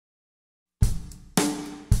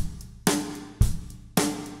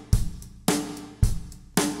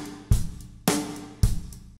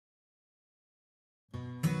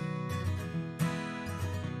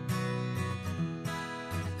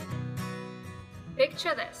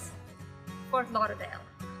Picture this, Fort Lauderdale,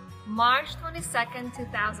 March 22nd,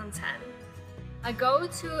 2010. I go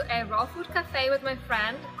to a raw food cafe with my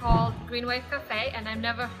friend called Green Wave Cafe, and I've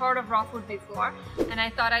never heard of raw food before, and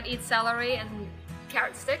I thought I'd eat celery and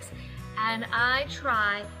carrot sticks, and I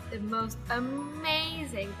tried the most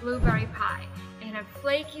amazing blueberry pie. It had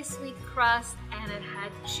flaky sweet crust and it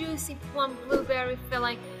had juicy plum blueberry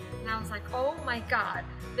filling, and I was like, oh my god,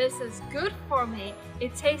 this is good for me.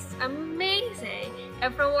 It tastes amazing,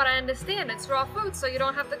 and from what I understand, it's raw food, so you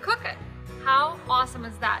don't have to cook it. How awesome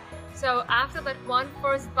is that? So after that one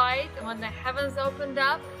first bite, when the heavens opened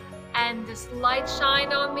up and this light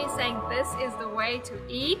shined on me saying this is the way to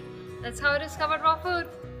eat, that's how I discovered raw food,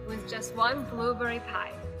 with just one blueberry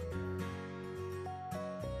pie.